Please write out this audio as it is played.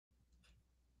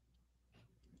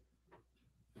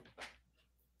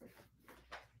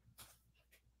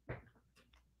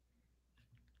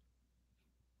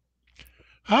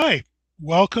Hi,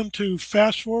 welcome to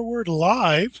Fast Forward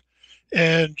Live.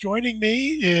 And joining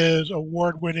me is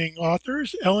award-winning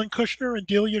authors Ellen Kushner and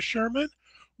Delia Sherman.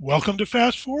 Welcome to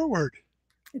Fast Forward.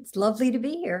 It's lovely to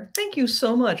be here. Thank you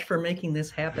so much for making this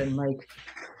happen, Mike.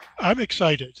 I'm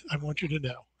excited. I want you to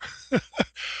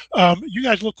know. You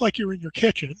guys look like you're in your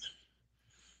kitchen.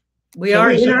 We are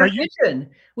in our you? kitchen.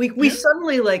 We Yeah.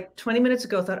 suddenly, like 20 minutes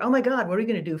ago, thought, oh my God, what are we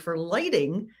going to do for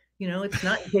lighting? You know, it's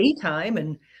not daytime.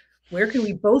 And where can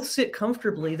we both sit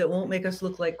comfortably that won't make us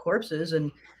look like corpses? And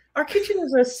our kitchen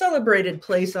is a celebrated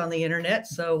place on the internet.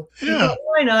 So we thought,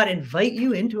 why not invite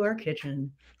you into our kitchen?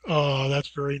 Oh, that's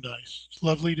very nice. It's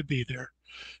lovely to be there.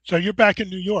 So you're back in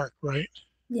New York, right?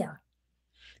 Yeah.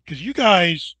 Because you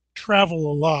guys travel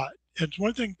a lot. And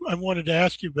one thing I wanted to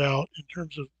ask you about in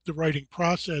terms of the writing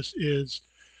process is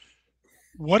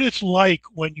what it's like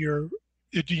when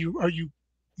are you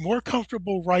more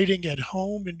comfortable writing at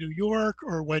home in New York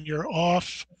or when you're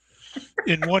off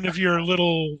in one of your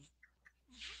little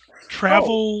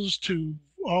travels to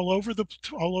all over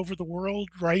the world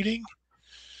writing?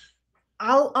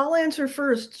 I'll answer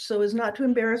first so as not to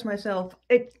embarrass myself.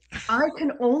 I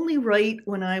can only write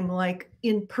when I'm like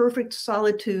in perfect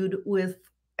solitude with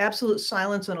absolute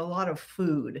silence and a lot of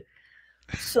food.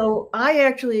 So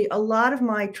a lot of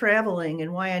my traveling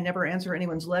and why I never answer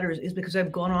anyone's letters is because I've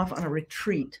gone off on a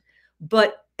retreat.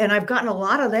 And I've gotten a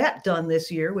lot of that done this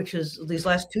year, which is these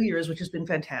last 2 years, which has been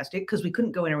fantastic because we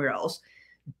couldn't go anywhere else.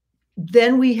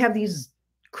 Then we have these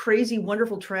crazy,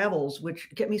 wonderful travels, which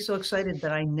get me so excited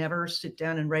that I never sit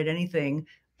down and write anything,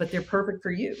 but they're perfect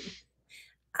for you.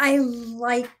 I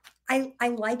like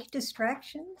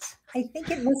distractions. I think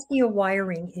it must be a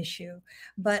wiring issue,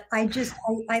 but I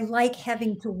like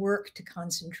having to work to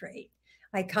concentrate.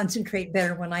 I concentrate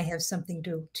better when I have something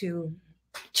to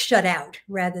shut out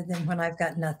rather than when I've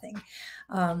got nothing.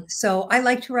 So I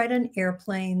like to write on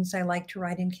airplanes. I like to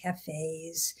write in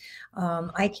cafes.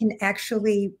 I can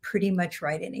actually pretty much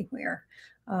write anywhere.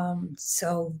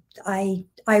 So I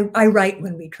write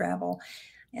when we travel.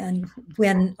 And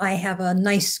when I have a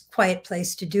nice, quiet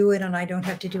place to do it and I don't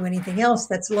have to do anything else,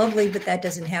 that's lovely, but that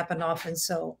doesn't happen often,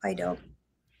 so I don't.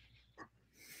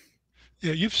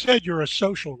 Yeah, you've said you're a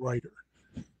social writer.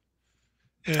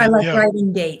 And I like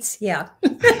writing dates, yeah.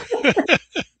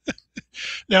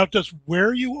 Now, does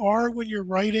where you are when you're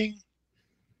writing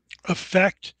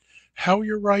affect how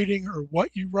you're writing or what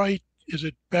you write? Is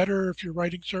it better if you're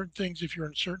writing certain things if you're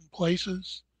in certain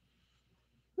places?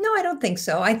 No, I don't think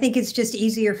so. I think it's just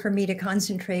easier for me to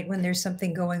concentrate when there's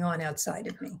something going on outside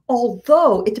of me.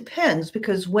 Although it depends,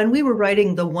 because when we were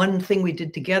writing the one thing we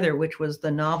did together, which was the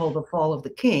novel, The Fall of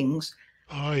the Kings.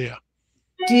 Oh, yeah.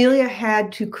 Delia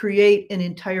had to create an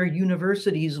entire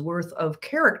university's worth of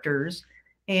characters.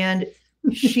 And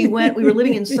we were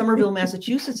living in Somerville,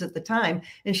 Massachusetts at the time.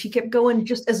 And she kept going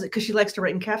because she likes to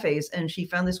write in cafes. And she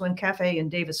found this one cafe in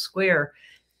Davis Square.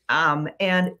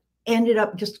 And ended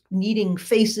up just needing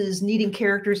faces, needing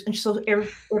characters. And so every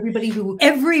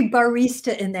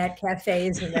barista in that cafe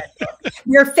is in that book.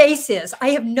 Their faces. I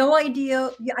have no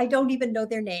idea. I don't even know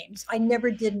their names. I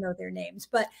never did know their names,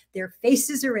 but their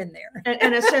faces are in there.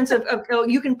 And a sense of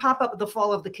you can pop up the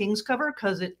Fall of the Kings cover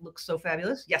because it looks so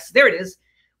fabulous. Yes, there it is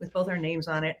with both our names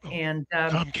on it. And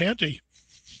Tom Canty.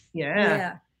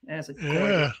 Yeah. That's a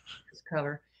gorgeous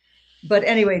cover. But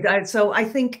anyway, so I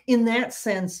think in that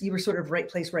sense, you were sort of right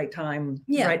place, right time,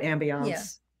 right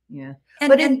ambiance. Yeah.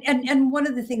 And one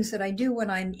of the things that I do when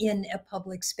I'm in a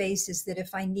public space is that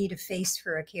if I need a face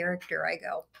for a character, I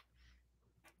go,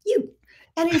 you.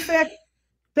 And in fact,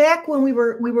 back when we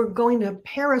were going to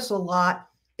Paris a lot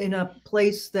in a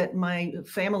place that my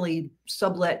family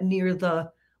sublet near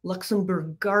the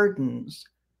Luxembourg Gardens,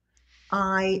 when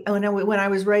I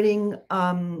was writing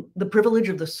The Privilege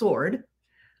of the Sword,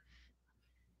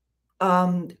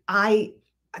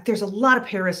 there's a lot of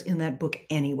Paris in that book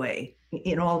anyway,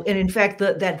 and in fact,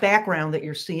 that background that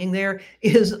you're seeing there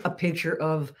is a picture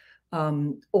of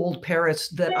old Paris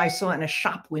that I saw in a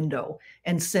shop window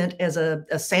and sent as a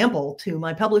sample to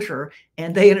my publisher,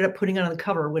 and they ended up putting it on the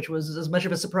cover, which was as much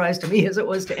of a surprise to me as it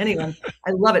was to anyone.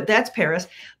 I love it. That's Paris.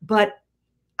 But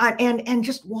and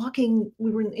just walking,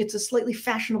 it's a slightly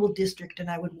fashionable district, and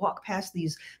I would walk past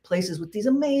these places with these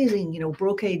amazing,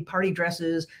 brocade party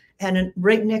dresses, and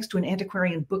right next to an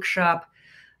antiquarian bookshop.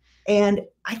 And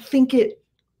I think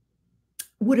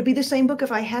would it be the same book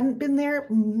if I hadn't been there?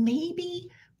 Maybe,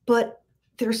 but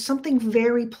there's something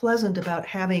very pleasant about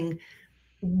having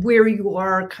where you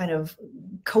are kind of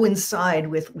coincide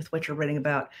with what you're writing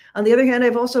about. On the other hand,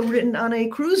 I've also written on a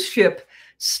cruise ship,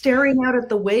 staring out at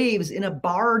the waves in a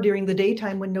bar during the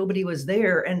daytime when nobody was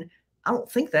there. And I don't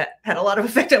think that had a lot of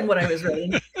effect on what I was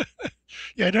writing.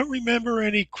 Yeah, I don't remember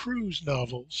any cruise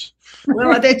novels.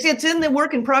 Well, it's in the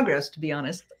work in progress, to be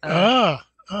honest. Ah,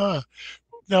 ah.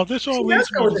 Now this all She does leads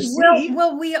go me with the to sea.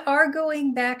 Well, we are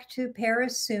going back to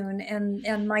Paris soon,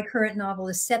 and my current novel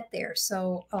is set there.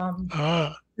 So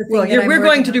ah. the thing Well, that I'm we're going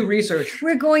working to do on- research.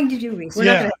 We're going to do We're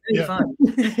not going research. to have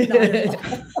Yeah. any Not at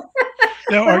fun. all.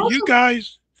 Now, But are you also,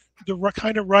 guys the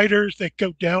kind of writers that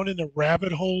go down in the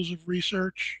rabbit holes of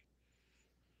research?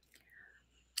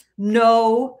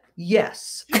 No,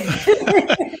 yes.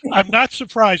 I'm not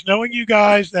surprised. Knowing you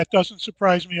guys, that doesn't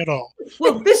surprise me at all.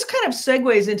 Well, this kind of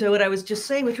segues into what I was just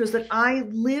saying, which was that I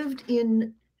lived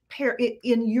in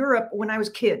Europe when I was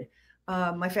a kid.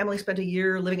 My family spent a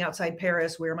year living outside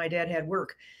Paris where my dad had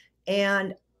work.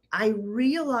 And I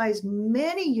realized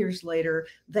many years later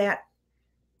that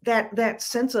that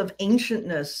sense of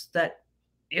ancientness that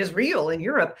is real in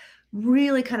Europe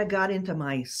really kind of got into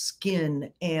my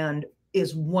skin and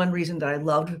is one reason that I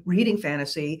loved reading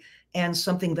fantasy and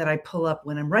something that I pull up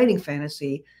when I'm writing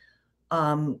fantasy.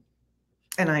 And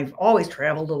I've always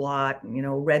traveled a lot, you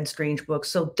know, read strange books.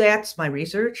 So that's my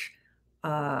research.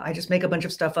 I just make a bunch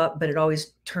of stuff up, but it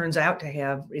always turns out to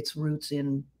have its roots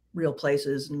in real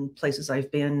places and places I've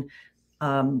been.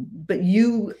 But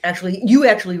you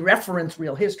actually reference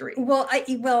real history. well,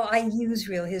 I use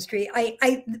real history.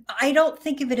 I don't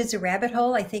think of it as a rabbit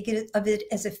hole. I think of it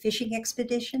as a fishing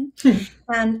expedition,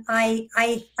 and I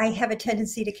have a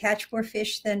tendency to catch more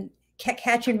fish than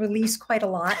catch and release quite a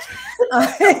lot.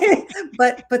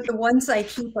 But the ones I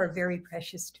keep are very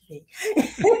precious to me.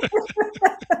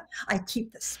 I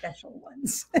keep the special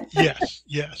ones. Yes,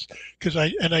 yes. Because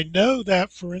I know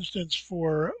that, for instance,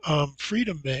 for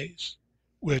Freedom Maze,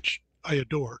 which I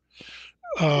adore,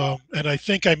 and I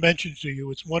think I mentioned to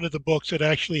you, it's one of the books that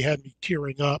actually had me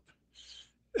tearing up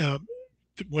um,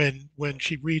 when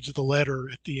she reads the letter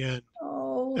at the end.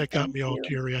 Oh, That got thank me all you.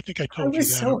 teary. I think I I told you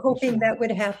was so that hoping before. that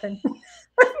would happen.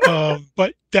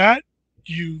 But that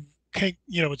you can,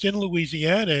 you know, it's in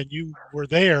Louisiana, and you were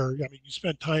there. I mean, you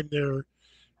spent time there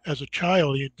as a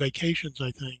child. You had vacations,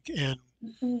 I think, and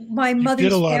My you did a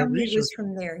mother's lot of family was research.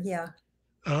 from there. Yeah.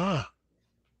 Ah,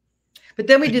 But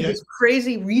then we and did yet, this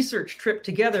crazy research trip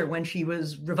together when she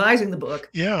was revising the book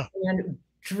yeah, and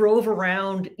drove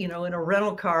around, you know, in a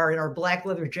rental car in our black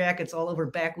leather jackets all over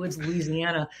backwoods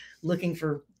Louisiana looking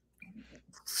for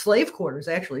slave quarters,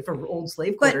 actually, for old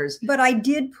slave quarters. But I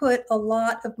did put a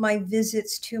lot of my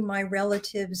visits to my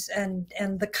relatives and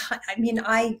I mean,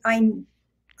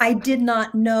 I did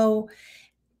not know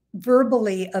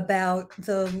verbally about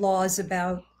the laws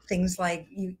about things like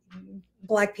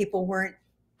Black people weren't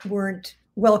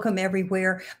welcome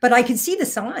everywhere, but I could see the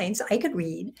signs, I could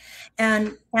read,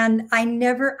 and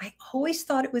I always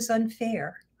thought it was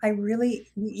unfair. I really,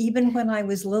 even when I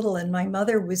was little and my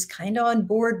mother was kind of on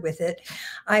board with it,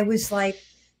 I was like,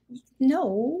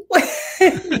 no,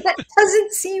 that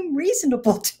doesn't seem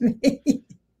reasonable to me.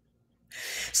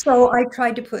 So I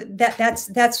tried to put that.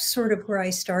 That's sort of where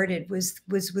I started was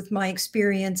with my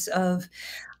experience of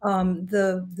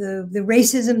the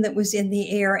racism that was in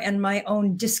the air and my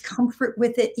own discomfort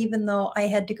with it, even though I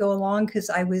had to go along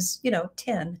because I was,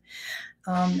 10,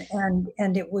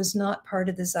 and it was not part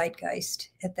of the zeitgeist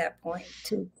at that point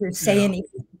to say yeah,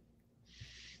 anything.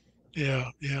 yeah,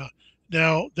 yeah.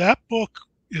 Now that book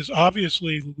is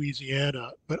obviously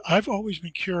Louisiana, but I've always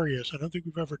been curious. I don't think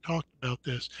we've ever talked about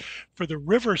this. For the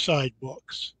Riverside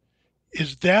books,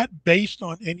 is that based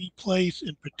on any place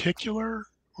in particular,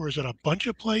 or is it a bunch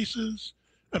of places?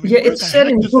 I mean, Yeah, where the it's set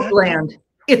heck in does that come? Bookland.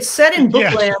 It's set in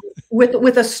Yes. Bookland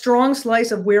with a strong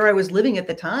slice of where I was living at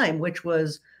the time, which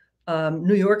was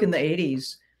New York in the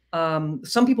 80s.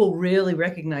 Some people really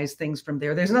recognize things from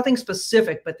there. There's nothing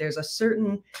specific, but there's a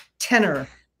certain tenor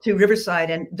to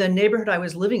Riverside. And the neighborhood I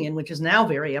was living in, which is now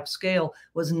very upscale,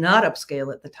 was not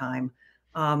upscale at the time.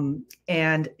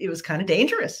 And it was kind of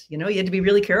dangerous. You know, you had to be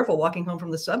really careful walking home from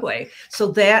the subway. So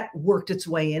that worked its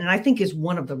way in. And I think is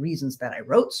one of the reasons that I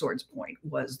wrote Swords Point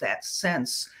was that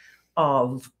sense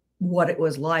of what it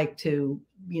was like to,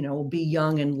 be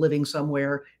young and living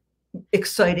somewhere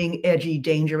exciting, edgy,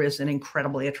 dangerous, and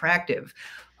incredibly attractive.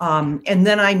 And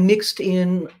then I mixed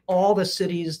in all the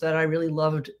cities that I really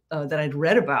loved that I'd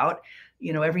read about,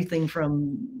 everything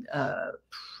from,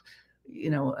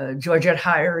 Georgette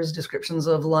Heyer's descriptions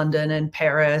of London and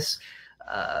Paris,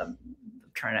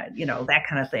 trying to, that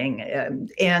kind of thing.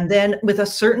 And then with a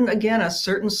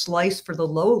certain slice for the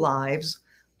low lives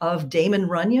of Damon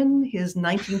Runyon, his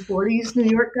 1940s New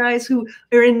York guys who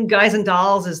are in Guys and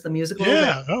Dolls as the musical.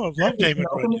 Yeah. Oh, I love Damon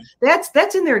Runyon.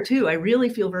 That's in there too. I really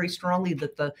feel very strongly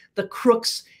that the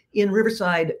crooks in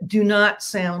Riverside do not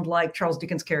sound like Charles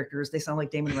Dickens characters. They sound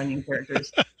like Damon Runyon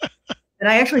characters. And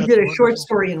I actually That's did a short wonderful.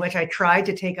 story in which I tried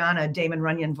to take on a Damon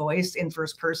Runyon voice in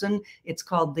first person. It's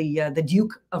called the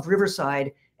Duke of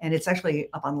Riverside, and it's actually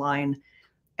up online.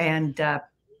 And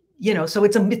you know, so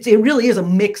it really is a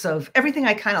mix of everything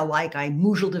I kind of like. I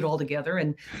moozled it all together,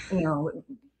 and you know,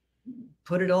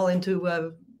 put it all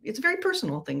into. It's a very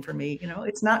personal thing for me. You know,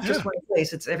 it's not just one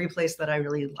place; it's every place that I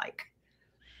really like.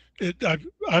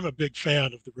 I'm a big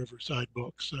fan of the Riverside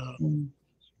books.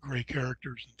 Great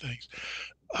characters and things.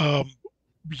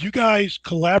 You guys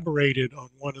collaborated on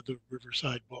one of the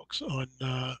Riverside books on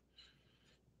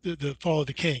the Fall of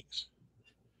the Kings.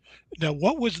 Now,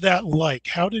 what was that like?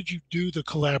 How did you do the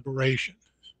collaboration?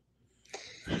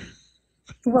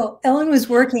 Well, Ellen was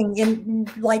working in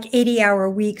like 80-hour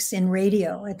weeks in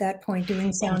radio at that point,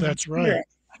 doing sound. Oh, that's right.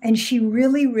 And she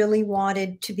really, really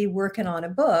wanted to be working on a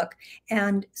book.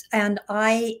 And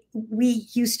we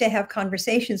used to have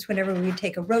conversations whenever we'd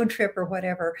take a road trip or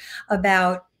whatever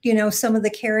about, you know, some of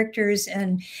the characters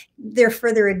and their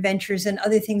further adventures and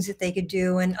other things that they could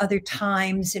do and other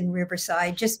times in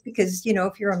Riverside, just because, you know,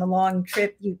 if you're on a long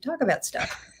trip, you talk about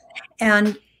stuff.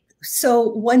 And so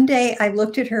one day I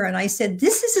looked at her and I said,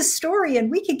 this is a story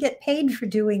and we could get paid for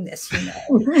doing this, you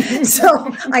know.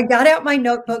 So I got out my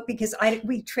notebook because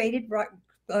we traded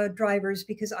drivers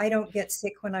because I don't get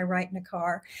sick when I write in a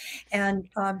car. And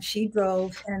she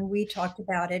drove and we talked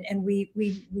about it and we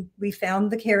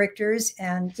found the characters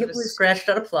and so it was scratched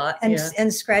out a plot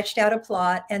and scratched out a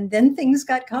plot. And then things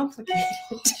got complicated.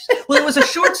 Well, it was a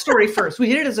short story first. We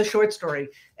did it as a short story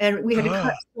and we had to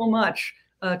cut so much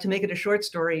to make it a short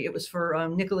story. It was for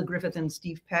Nicola Griffith and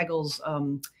Steve Pagel's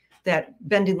that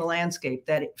Bending the Landscape,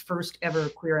 that first ever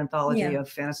queer anthology of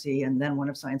fantasy and then one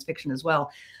of science fiction as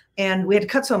well. And we had to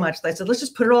cut so much that I said, let's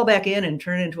just put it all back in and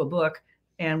turn it into a book.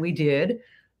 And we did.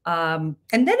 And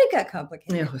then it got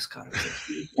complicated. It was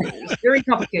very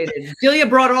complicated. Delia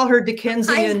brought all her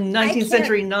Dickensian 19th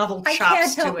century novel chops to it. I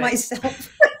can't help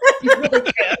myself. You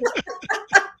really can't.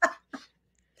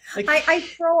 Like, I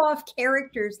throw off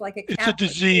characters like a cat. It's a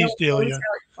disease, Delia.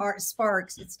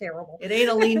 Sparks. It's terrible. It ain't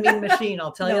a lean, mean machine.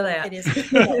 I'll tell you that. It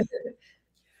isn't.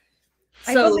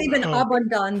 I believe in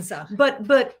abundanza.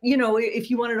 But you know, if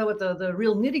you want to know what the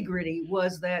real nitty gritty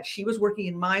was, that she was working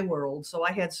in my world, so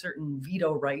I had certain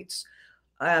veto rights.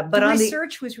 But the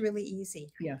research was really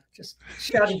easy. Yeah, just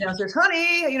shouting downstairs,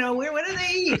 honey, you know, when do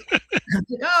they eat?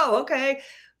 Oh, okay.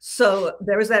 So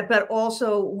there was that, but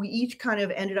also we each kind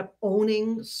of ended up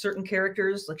owning certain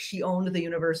characters. Like she owned the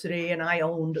university and I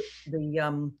owned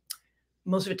the,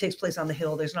 most of it takes place on the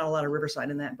hill. There's not a lot of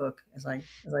Riverside in that book, as I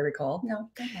recall. No,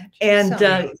 not much.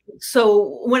 And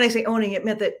so when I say owning, it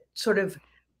meant that sort of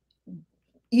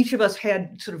each of us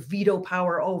had sort of veto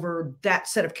power over that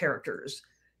set of characters.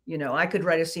 You know, I could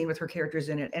write a scene with her characters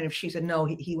in it. And if she said, no,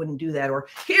 he wouldn't do that, or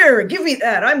here, give me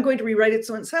that, I'm going to rewrite it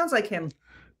so it sounds like him.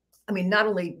 I mean, not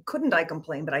only couldn't I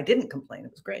complain, but I didn't complain.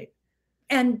 It was great.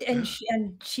 And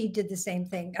she did the same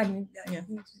thing. I mean,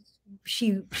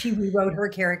 she rewrote her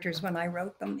characters when I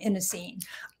wrote them in a scene.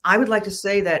 I would like to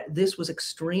say that this was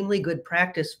extremely good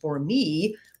practice for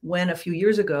me when a few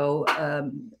years ago,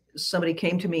 somebody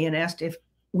came to me and asked if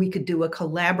we could do a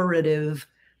collaborative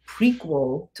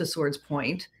prequel to Swords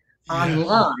Point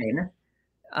online.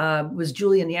 Was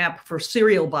Julian Yap for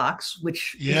Serial Box,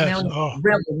 which is now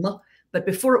Realm. But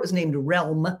before it was named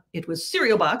Realm, it was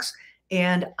Serial Box.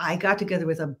 And I got together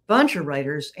with a bunch of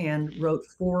writers and wrote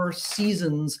 4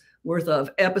 seasons worth of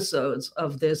episodes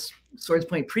of this Swords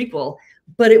Point prequel.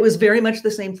 But it was very much the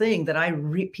same thing,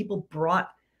 that people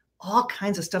brought all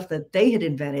kinds of stuff that they had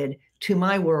invented to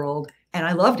my world. And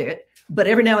I loved it. But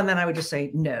every now and then I would just say,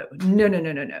 no. And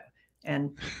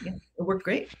yeah, it worked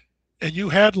great. And you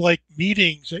had like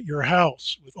meetings at your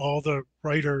house with all the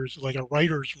writers, like a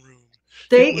writer's room.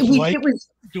 It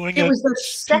was the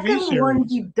second one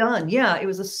he'd done. Yeah, it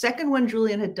was the second one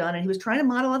Julian had done, and he was trying to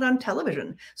model it on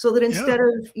television, so that instead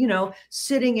of, you know,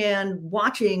 sitting and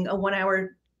watching a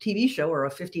 1-hour TV show or a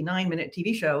 59-minute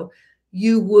TV show,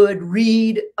 you would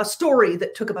read a story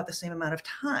that took about the same amount of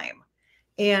time.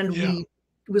 And it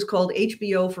was called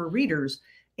HBO for Readers.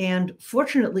 And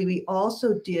fortunately, we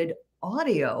also did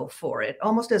audio for it,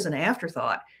 almost as an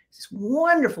afterthought. These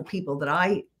wonderful people that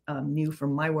I knew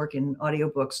from my work in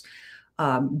audiobooks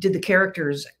did the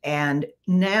characters. And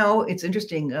now it's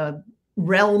interesting.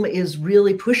 Realm is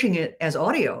really pushing it as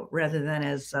audio rather than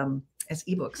as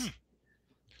ebooks.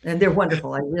 And they're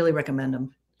wonderful. I really recommend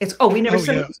them. We never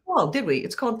said what it's called, did we?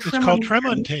 It's called Tremontaine. It's called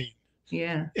Tremontaine.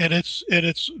 Yeah. And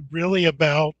it's really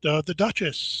about the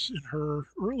Duchess in her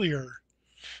earlier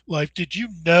life. Did you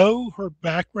know her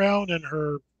background and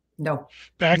her No, no,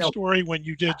 backstory when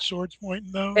you did Swords Point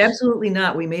in those? absolutely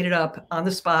not. We made it up on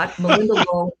the spot. Melinda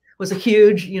Lowe was a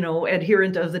huge,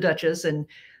 adherent of the Duchess, and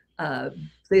uh,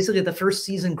 basically the first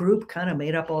season group kind of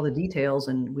made up all the details,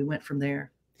 and we went from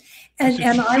there. Because And it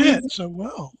and I was fit so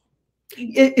well.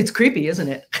 It's creepy, isn't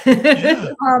it?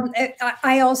 Yeah.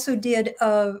 I also did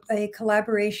a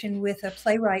collaboration with a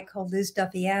playwright called Liz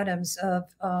Duffy Adams Yep.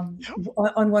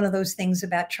 on one of those things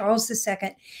about Charles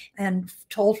II, and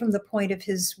told from the point of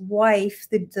his wife,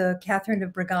 the Catherine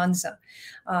of Braganza,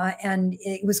 and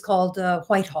it was called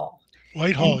Whitehall.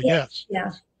 Whitehall, And yes.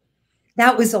 yeah,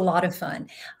 that was a lot of fun.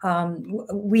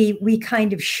 We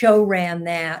kind of show ran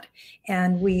that,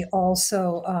 and we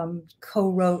also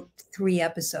co-wrote 3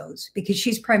 episodes because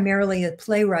she's primarily a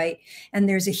playwright, and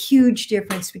there's a huge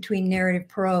difference between narrative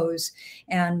prose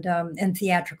and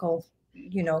theatrical,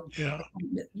 Yeah.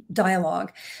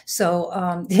 dialogue. So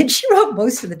and she wrote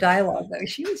most of the dialogue, though.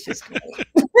 She was just great.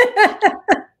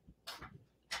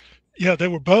 Yeah, they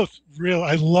were both real.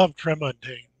 I love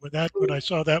Tremontaine. When I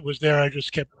saw that was there, I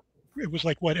just kept. It was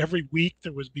like what, every week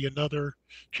there would be another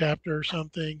chapter or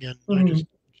something,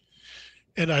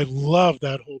 and I love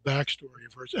that whole backstory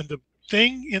of hers. And the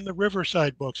thing in the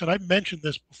Riverside books, and I've mentioned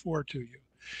this before to you,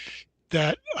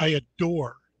 that I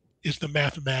adore is the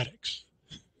mathematics.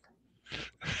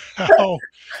 How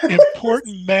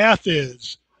important math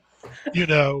is.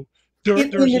 There's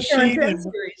a scene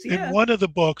in one of the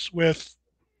books with,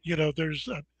 there's,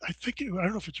 I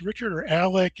don't know if it's Richard or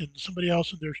Alec and somebody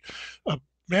else, and there's a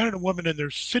man and a woman, and they're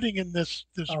sitting in this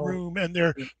room, and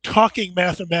they're talking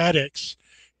mathematics,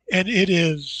 and it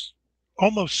is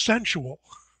almost sensual.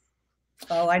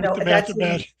 Oh, I know. That's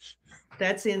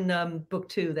in book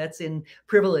 2. That's in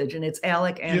Privilege, and it's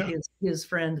Alec and his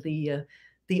friend, the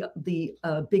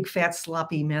big fat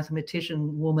sloppy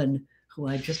mathematician woman who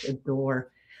I just adore.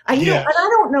 And I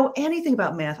don't know anything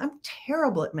about math. I'm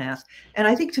terrible at math, and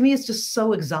I think to me it's just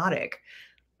so exotic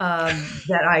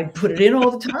that I put it in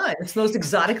all the time. It's the most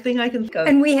exotic thing I can think of.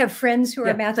 And we have friends who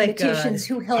are mathematicians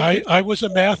who help. I was a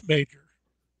math major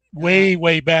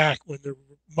way back when there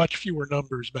were much fewer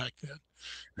numbers back then.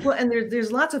 Well, and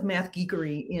there's lots of math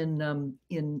geekery in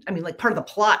I mean, like part of the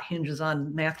plot hinges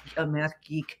on a math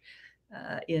geek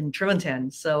in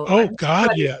Tremontaine. So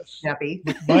God, yes. Happy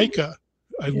with Micah.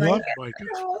 I love Micah.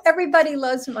 Oh, everybody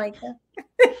loves Micah.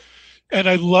 And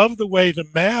I love the way the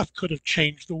math could have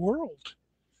changed the world.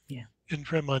 Yeah. In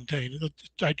Tremontaine.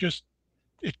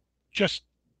 It just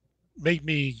made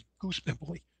me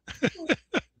goosepimply.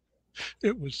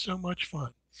 It was so much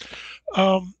fun.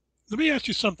 Let me ask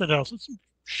you something else. Let's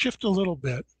shift a little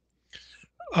bit.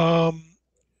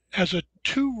 As a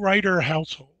 2-writer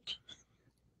household,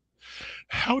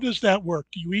 how does that work?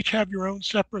 Do you each have your own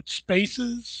separate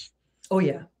spaces? Oh,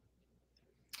 yeah.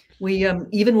 We,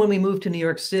 even when we moved to New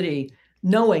York City,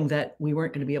 knowing that we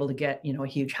weren't going to be able to get, a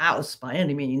huge house by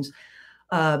any means,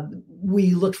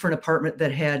 we looked for an apartment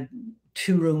that had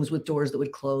 2 rooms with doors that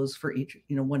would close for each,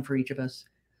 one for each of us.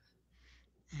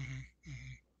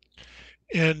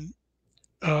 And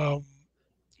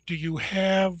do you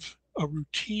have a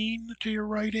routine to your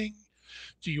writing?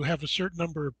 Do you have a certain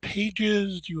number of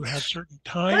pages? Do you have certain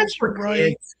times to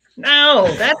write? No,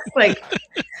 that's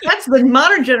the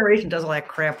modern generation does all that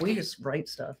crap. We just write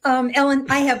stuff. Ellen,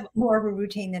 I have more of a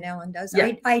routine than Ellen does.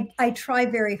 Yeah. I try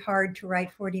very hard to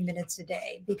write 40 minutes a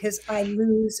day because I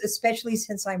lose, especially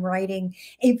since I'm writing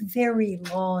a very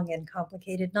long and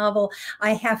complicated novel.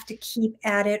 I have to keep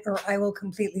at it or I will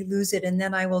completely lose it. And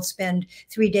then I will spend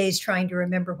 3 days trying to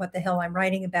remember what the hell I'm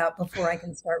writing about before I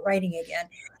can start writing again.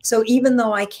 So even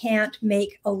though I can't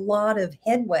make a lot of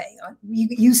headway,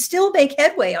 you still make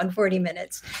headway on 40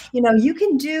 minutes. You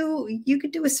can do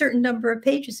a certain number of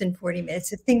pages in 40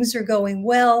 minutes. If things are going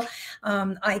well,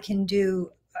 I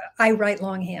write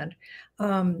longhand.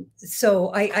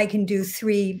 So I can do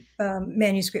 3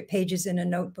 manuscript pages in a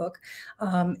notebook.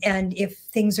 And if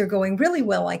things are going really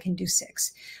well, I can do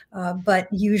 6. But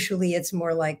usually it's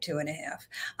more like 2.5.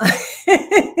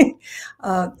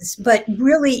 But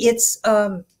really it's,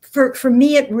 for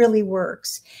me, it really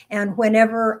works. And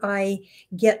whenever I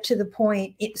get to the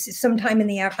point, it's sometime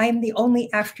I'm the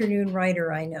only afternoon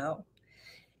writer I know.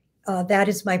 That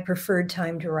is my preferred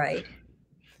time to write.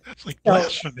 That's like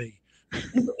blasphemy.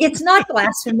 It's not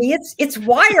blasphemy. It's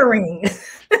wiring.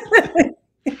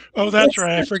 Oh, that's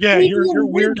right. I forget. You're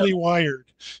weirdly wired.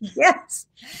 Yes.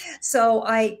 So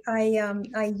I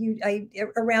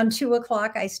around 2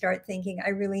 o'clock, I start thinking I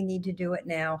really need to do it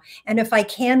now. And if I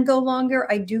can go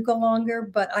longer, I do go longer,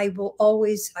 but I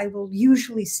will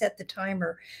usually set the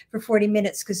timer for 40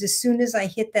 minutes because as soon as I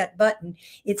hit that button,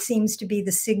 it seems to be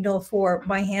the signal for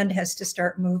my hand has to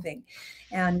start moving.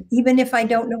 And even if I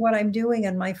don't know what I'm doing,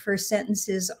 and my first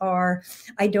sentences are,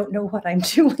 I don't know what I'm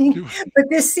doing, but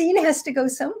this scene has to go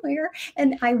somewhere.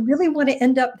 And I really want to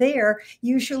end up there.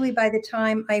 Usually by the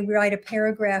time I write a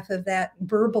paragraph of that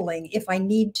burbling, if I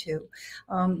need to,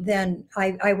 then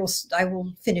I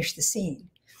will finish the scene.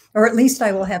 Or at least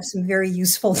I will have some very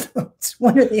useful notes,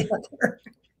 one or the other.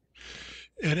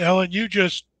 And Ellen, you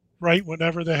just write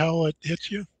whenever the hell it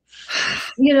hits you?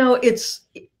 You know, it's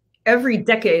every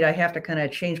decade I have to kind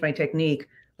of change my technique.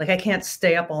 Like I can't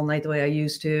stay up all night the way I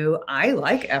used to. I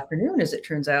like afternoon, as it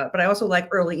turns out, but I also like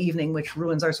early evening, which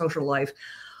ruins our social life.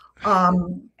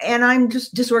 And I'm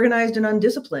just disorganized and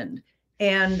undisciplined.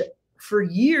 And for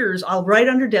years, I'll write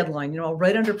under deadline, I'll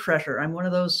write under pressure. I'm one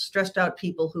of those stressed out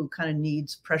people who kind of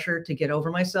needs pressure to get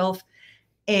over myself.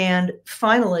 And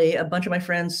finally, a bunch of my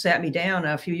friends sat me down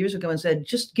a few years ago and said,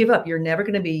 just give up. You're never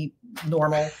going to be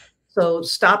normal. So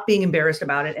stop being embarrassed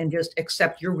about it and just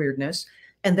accept your weirdness.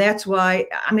 And that's why,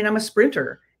 I'm a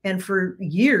sprinter. And for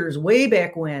years, way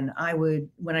back when I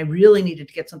really needed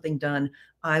to get something done,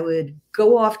 I would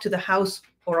go off to the house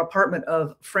or apartment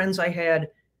of friends I had,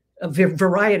 a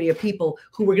variety of people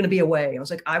who were going to be away. I was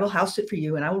like, I will house sit for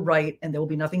you and I will write, and there will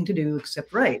be nothing to do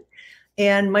except write.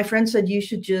 And my friend said, you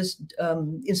should just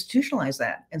institutionalize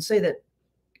that and say that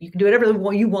you can do whatever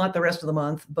you want the rest of the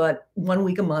month, but 1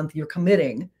 week a month, you're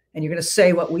committing and you're going to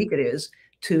say what week it is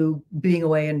to being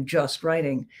away and just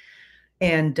writing.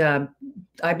 And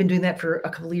I've been doing that for a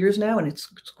couple of years now, and it's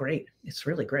great. It's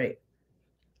really great.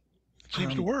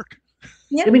 Seems to work.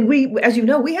 Yeah. I mean, we, as you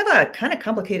know, we have a kind of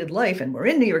complicated life, and we're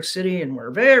in New York City, and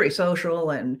we're very social,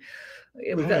 and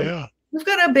we've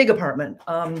got a big apartment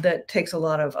that takes a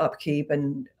lot of upkeep,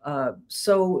 and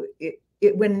so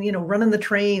when running the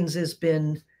trains has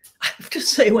been, I have to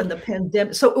say, when the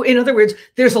pandemic. So in other words,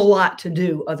 there's a lot to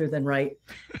do other than write,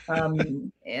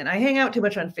 and I hang out too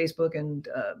much on Facebook and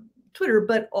Twitter,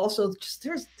 but also just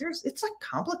it's a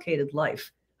complicated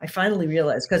life. I finally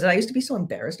realized, because I used to be so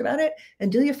embarrassed about it.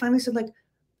 And Delia finally said, like,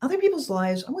 other people's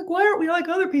lives. I'm like, why aren't we like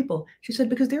other people? She said,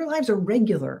 because their lives are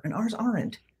regular and ours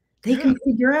aren't. They can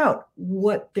figure out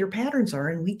what their patterns are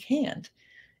and we can't.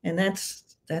 And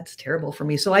that's terrible for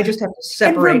me. So I just have to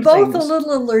separate. And we're both things. A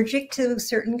little allergic to a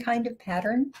certain kind of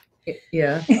pattern.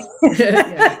 Yeah.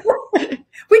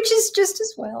 Which is just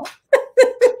as well.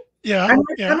 Yeah, I'm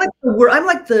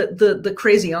like the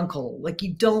crazy uncle. Like,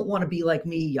 you don't want to be like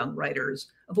me, young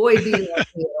writers. Avoid being like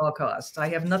me at all costs. I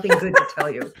have nothing good to tell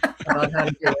you about how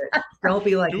to do it. Don't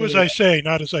be like me. Do as I say,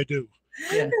 not as I do.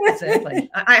 Yeah, exactly.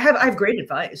 I have great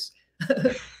advice.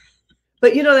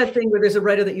 But you know that thing where there's a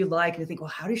writer that you like and you think, well,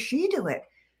 how does she do it?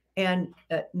 And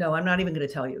no, I'm not even going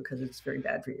to tell you because it's very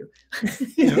bad for you.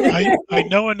 I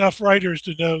know enough writers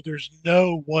to know there's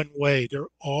no one way. They're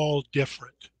all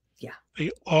different. Yeah. They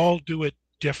all do it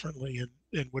differently,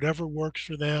 and whatever works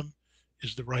for them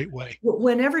is the right way.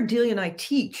 Whenever Delia and I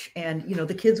teach, and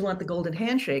the kids want the golden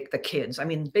handshake, the kids,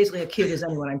 basically a kid is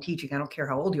anyone I'm teaching. I don't care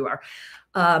how old you are.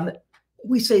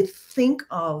 We say, think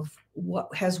of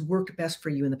what has worked best for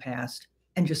you in the past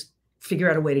and just figure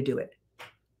out a way to do it.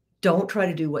 Don't try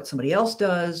to do what somebody else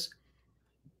does.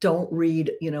 Don't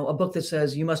read, a book that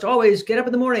says you must always get up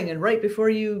in the morning and write before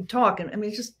you talk. And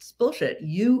it's just bullshit.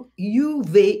 In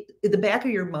the back of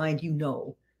your mind,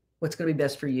 what's going to be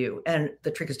best for you. And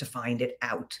the trick is to find it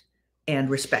out and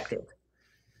respect it.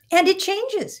 And it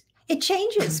changes. It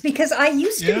changes because I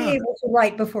used to be able to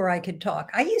write before I could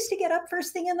talk. I used to get up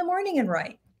first thing in the morning and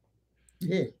write.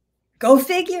 Yeah. Go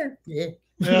figure. Yeah.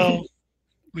 Well,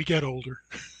 we get older.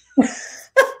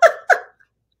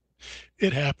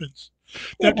 It happens.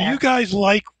 Now, do you guys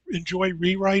enjoy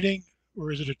rewriting,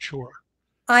 or is it a chore?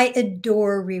 I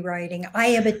adore rewriting. I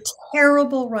am a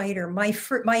terrible writer. My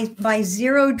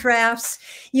zero drafts,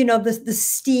 the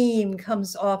steam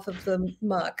comes off of the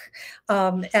muck,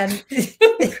 but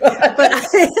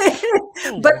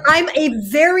I'm a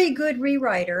very good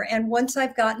rewriter. And once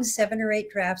I've gotten 7 or 8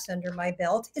 drafts under my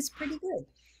belt, it's pretty good.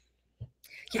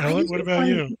 Ellen, what about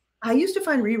you? I used to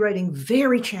find rewriting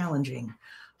very challenging.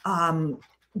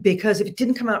 Because if it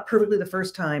didn't come out perfectly the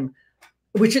first time,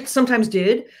 which it sometimes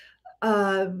did,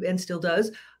 and still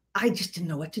does, I just didn't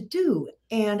know what to do.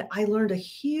 And I learned a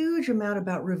huge amount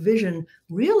about revision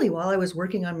really while I was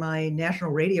working on my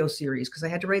national radio series, because I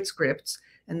had to write scripts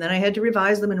and then I had to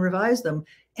revise them. And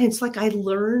it's like I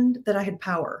learned that I had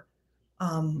power,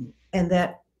 and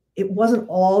that it wasn't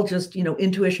all just,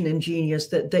 intuition and genius,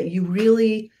 that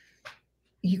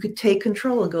you could take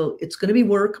control and go, it's going to be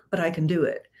work, but I can do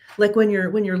it. Like when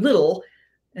you're little,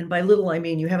 and by little, I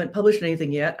mean, you haven't published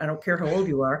anything yet. I don't care how old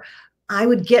you are. I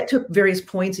would get to various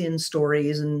points in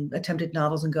stories and attempted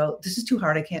novels and go, this is too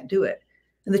hard. I can't do it.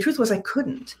 And the truth was I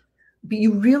couldn't. But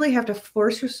you really have to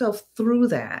force yourself through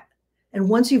that. And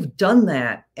once you've done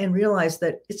that and realize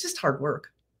that it's just hard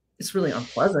work, it's really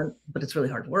unpleasant, but it's really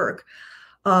hard work,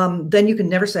 then you can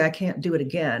never say, I can't do it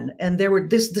again. And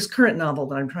this current novel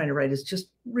that I'm trying to write has just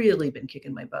really been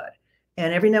kicking my butt.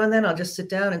 And every now and then I'll just sit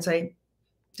down and say,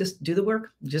 just do the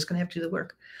work. I'm just going to have to do the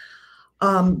work.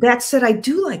 That said, I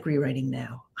do like rewriting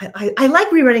now. I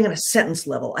like rewriting on a sentence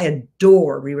level. I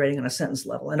adore rewriting on a sentence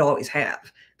level and always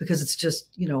have, because it's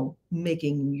just,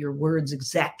 making your words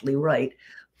exactly right.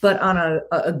 But on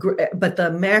but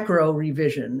the macro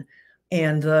revision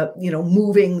and the,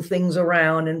 moving things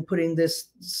around and putting this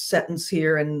sentence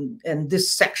here and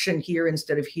this section here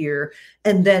instead of here,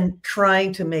 and then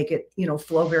trying to make it,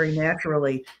 flow very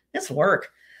naturally, it's work.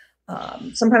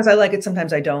 Sometimes I like it,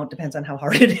 sometimes I don't, depends on how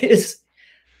hard it is.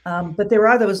 But there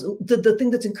are those, the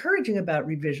thing that's encouraging about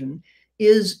revision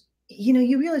is,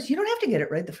 you realize you don't have to get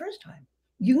it right the first time.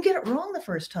 You can get it wrong the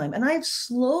first time. And I've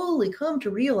slowly come to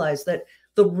realize that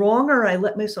the wronger I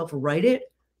let myself write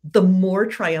it, the more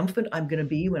triumphant I'm going to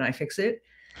be when I fix it.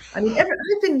 I mean, I've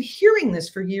been hearing this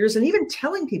for years and even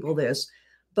telling people this,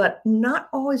 but not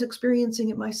always experiencing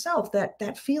it myself,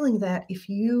 that feeling that if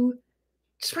you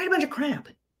just write a bunch of crap,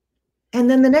 and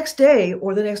then the next day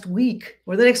or the next week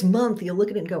or the next month, you'll look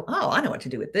at it and go, oh, I know what to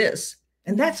do with this.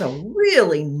 And that's a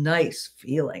really nice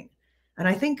feeling. And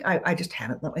I think I just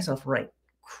haven't let myself write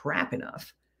crap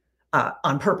enough,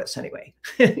 on purpose anyway.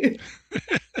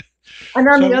 And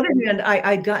on the other hand,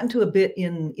 I'd gotten to a bit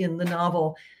in the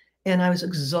novel and I was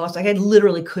exhausted. I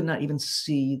literally could not even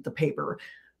see the paper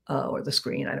or the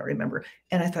screen. I don't remember.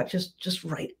 And I thought, just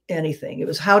write anything. It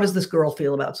was, how does this girl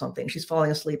feel about something? She's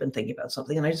falling asleep and thinking about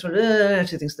something. And I just went,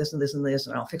 she thinks this and this and this,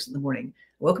 and I'll fix it in the morning.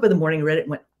 I woke up in the morning, read it, and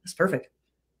went, that's perfect.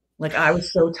 Like, I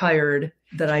was so tired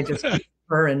that I just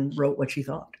her and wrote what she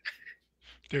thought.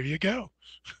 There you go.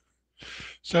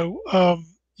 So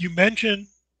you mentioned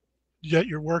that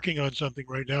you're working on something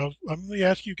right now. I'm going to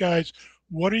ask you guys,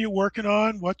 what are you working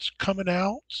on? What's coming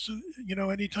out,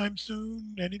 anytime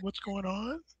soon? What's going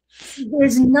on?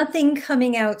 There's nothing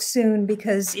coming out soon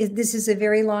because this is a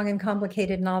very long and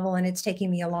complicated novel, and it's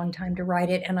taking me a long time to write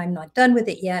it, and I'm not done with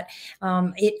it yet.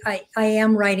 I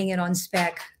am writing it on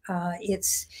spec.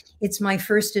 It's my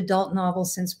first adult novel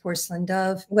since Porcelain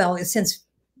Dove. Well,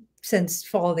 since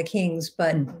Fall of the Kings,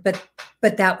 but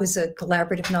that was a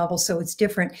collaborative novel, so it's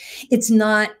different. It's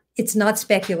not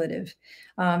speculative.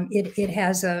 It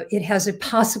has a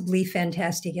possibly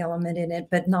fantastic element in it,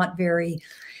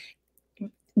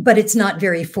 but it's not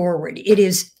very forward. It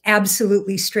is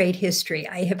absolutely straight history.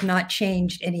 I have not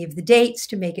changed any of the dates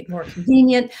to make it more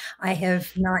convenient. I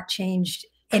have not changed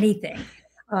anything,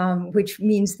 which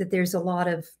means that there's a lot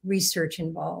of research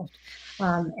involved.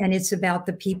 And it's about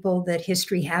the people that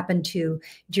history happened to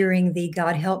during the,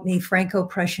 God help me,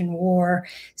 Franco-Prussian War,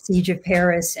 Siege of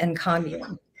Paris, and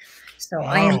Commune. So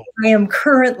wow. I am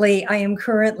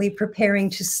currently preparing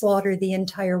to slaughter the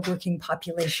entire working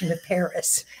population of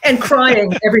Paris. And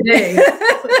crying every day.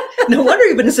 No wonder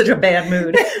you've been in such a bad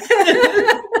mood.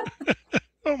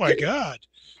 Oh my God.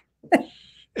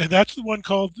 And that's the one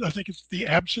called, I think it's The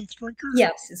Absinthe Drinker?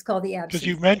 Yes, it's called The Absinthe. Because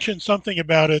you mentioned something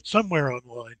about it somewhere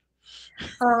online.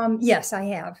 Yes, I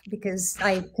have, because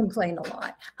I complain a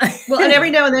lot. Well, and every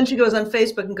now and then she goes on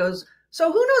Facebook and goes, so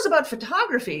who knows about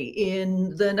photography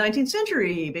in the 19th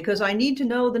century? Because I need to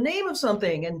know the name of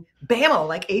something. And bam,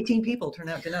 like 18 people turn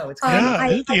out to know. It's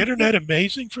isn't the internet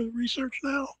amazing for the research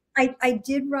now? I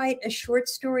did write a short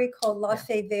story called La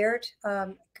Fée Verte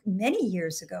many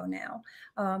years ago now,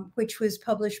 which was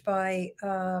published by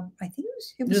I think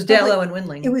it was Datlow and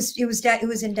Windling. It was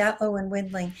in Datlow and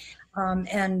Windling,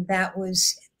 and that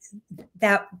was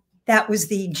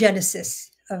the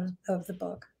genesis of the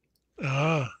book.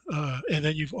 And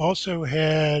then you've also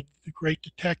had The Great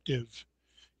Detective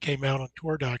came out on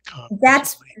Tor.com.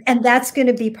 That's going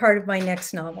to be part of my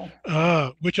next novel.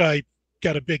 Which I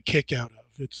got a big kick out of.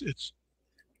 It's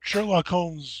Sherlock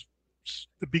Holmes,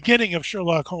 the beginning of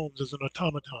Sherlock Holmes as an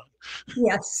automaton.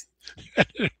 Yes.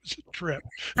 It was a trip.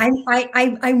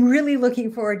 I'm really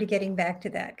looking forward to getting back to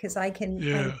that, because I can.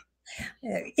 Yeah.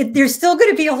 There's still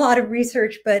going to be a lot of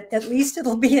research, but at least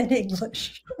it'll be in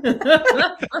English.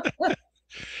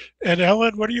 And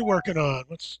Ellen, what are you working on?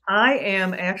 I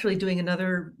am actually doing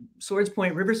another Swords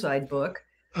Point Riverside book.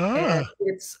 And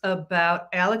it's about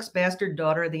Alex Bastard,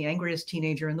 daughter of the angriest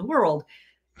teenager in the world.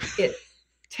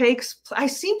 I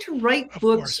seem to write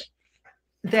books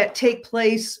that take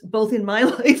place both in my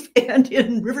life and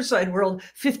in Riverside world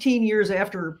 15 years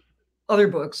after other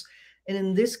books. And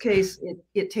in this case,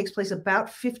 it takes place about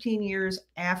 15 years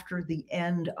after the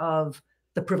end of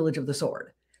The Privilege of the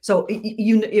Sword. So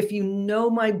if you know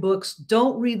my books,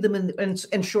 don't read them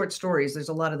in short stories. There's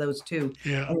a lot of those too.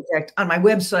 Yeah. In fact, on my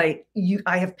website,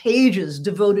 I have pages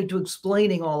devoted to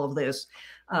explaining all of this.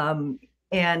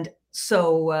 And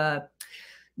so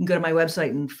you can go to my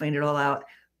website and find it all out.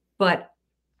 But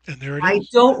And there it I is.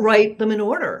 don't write them in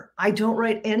order. I don't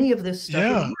write any of this stuff in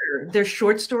Yeah. order. There's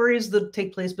short stories that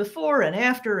take place before and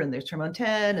after, and there's Term on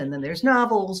 10, and then there's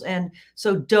novels. And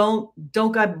so don't go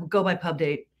by pub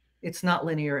date. It's not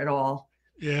linear at all.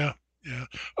 Yeah. Yeah.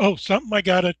 Oh, something I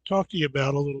got to talk to you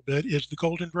about a little bit is the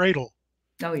Golden Dreidel,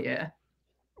 Oh yeah.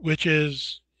 which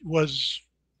was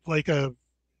like a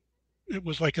it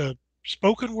was like a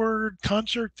spoken word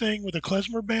concert thing with a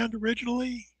klezmer band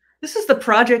originally. This is the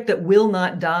project that will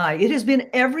not die. It has been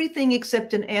everything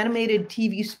except an animated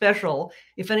TV special.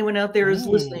 If anyone out there is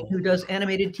listening Ooh. who does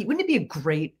animated TV, wouldn't it be a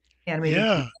great animated TV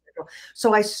Yeah. special?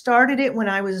 So I started it when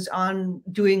I was on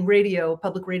doing radio,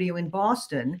 public radio in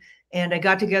Boston, and I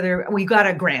got together. We got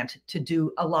a grant to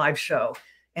do a live show.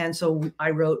 And so I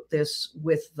wrote this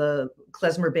with the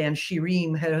klezmer band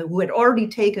Shirim, who had already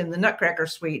taken the Nutcracker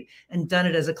Suite and done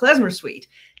it as a klezmer suite.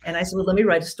 And I said, well, let me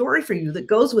write a story for you that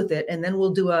goes with it. And then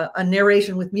we'll do a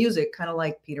narration with music, kind of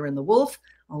like Peter and the Wolf,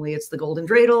 only it's the Golden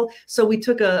Dreidel. So we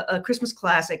took a Christmas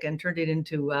classic and turned it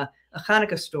into a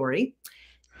Hanukkah story,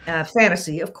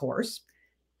 fantasy, of course.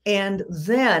 And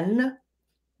then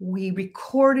we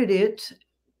recorded it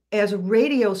as a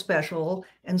radio special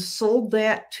and sold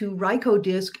that to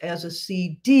Rykodisc as a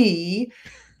CD.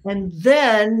 And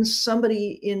then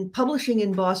somebody in publishing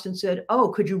in Boston said, oh,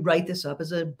 could you write this up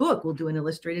as a book? We'll do an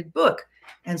illustrated book.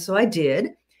 And so I did.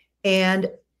 And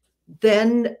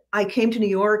then I came to New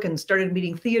York and started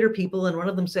meeting theater people. And one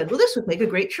of them said, well, this would make a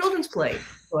great children's play.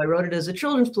 So I wrote it as a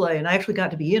children's play. And I actually got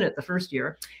to be in it the first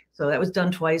year. So that was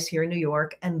done twice here in New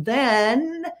York. And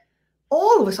then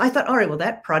all of us, I thought, all right, well,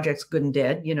 that project's good and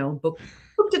dead. Book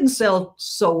didn't sell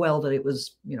so well that it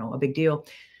was, a big deal.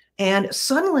 And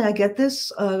suddenly I get this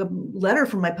letter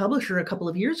from my publisher a couple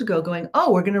of years ago going,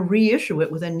 oh, we're going to reissue it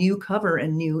with a new cover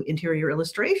and new interior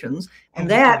illustrations. And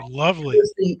that lovely.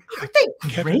 Aren't they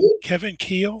great? Kevin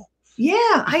Keel.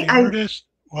 Yeah. The artist.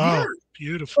 Wow. Yeah.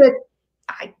 Beautiful.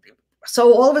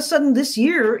 So all of a sudden this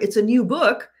year, it's a new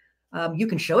book. You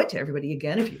can show it to everybody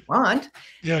again if you want.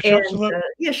 Yeah. Show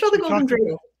the Golden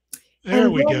Dreidel. There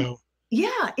we go.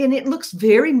 Yeah, and it looks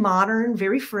very modern,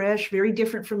 very fresh, very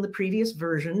different from the previous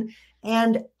version.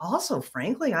 And also,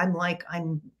 frankly,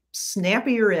 I'm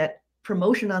snappier at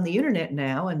promotion on the internet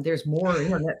now, and there's more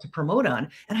internet to promote on.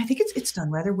 And I think it's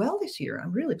done rather well this year.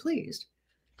 I'm really pleased.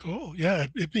 Cool. Yeah,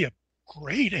 it'd be a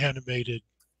great animated.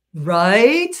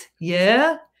 Right?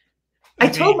 Yeah. I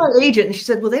told my agent, and she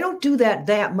said, well, they don't do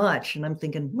that much. And I'm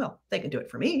thinking, well, they can do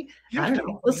it for me. Yeah, I don't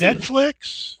know.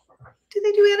 Netflix. Do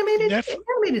they do animated?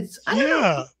 Animated.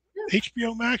 Yeah.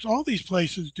 HBO Max, all these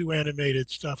places do animated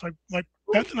stuff.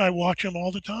 Beth and I watch them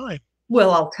all the time.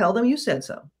 Well, I'll tell them you said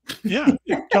so. Yeah,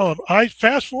 tell them.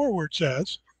 Fast Forward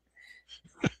says.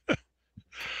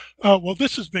 Well,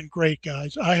 this has been great,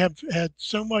 guys. I have had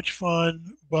so much fun,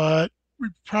 but we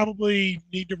probably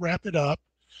need to wrap it up.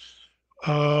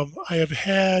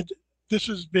 This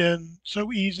has been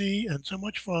so easy and so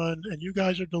much fun, and you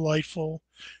guys are delightful.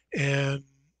 And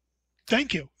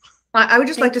thank you. I would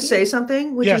just like to say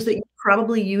something, which Yes. is that you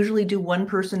probably usually do one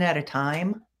person at a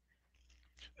time.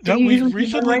 No, we've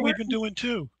been doing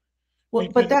two. Well,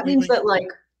 but that means that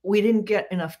we didn't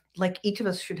get enough. Like each of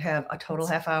us should have a total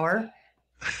half hour.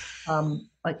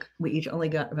 Like we each only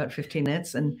got about 15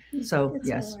 minutes, and so It's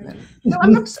yes. all right. No,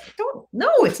 I'm not. No,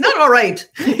 it's not all right.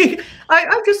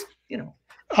 I'm just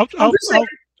I'll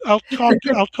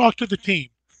talk to the team.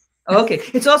 Okay.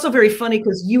 It's also very funny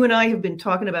because you and I have been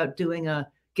talking about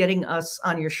getting us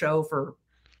on your show for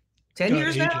 10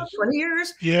 years now, 20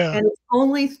 years. Yeah. And it's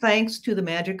only thanks to the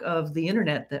magic of the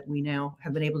internet that we now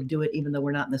have been able to do it, even though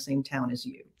we're not in the same town as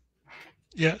you.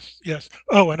 Yes, yes.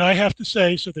 Oh, and I have to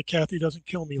say, so that Kathy doesn't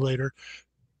kill me later,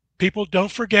 people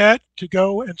don't forget to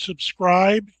go and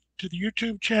subscribe to the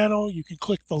YouTube channel. You can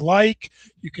click the like,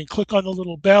 you can click on the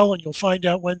little bell, and you'll find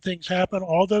out when things happen.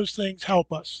 All those things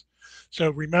help us.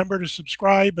 So remember to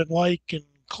subscribe and like and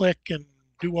click and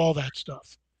do all that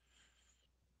stuff.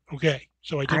 Okay,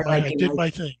 so I did my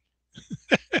thing.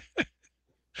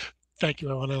 Thank you,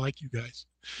 Ellen. I like you guys.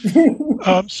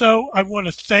 So I want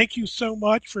to thank you so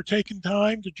much for taking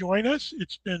time to join us.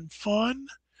 It's been fun.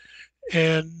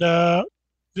 And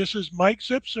this is Mike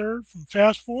Zipser from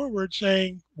Fast Forward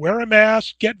saying, wear a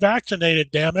mask, get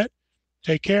vaccinated, damn it.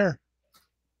 Take care.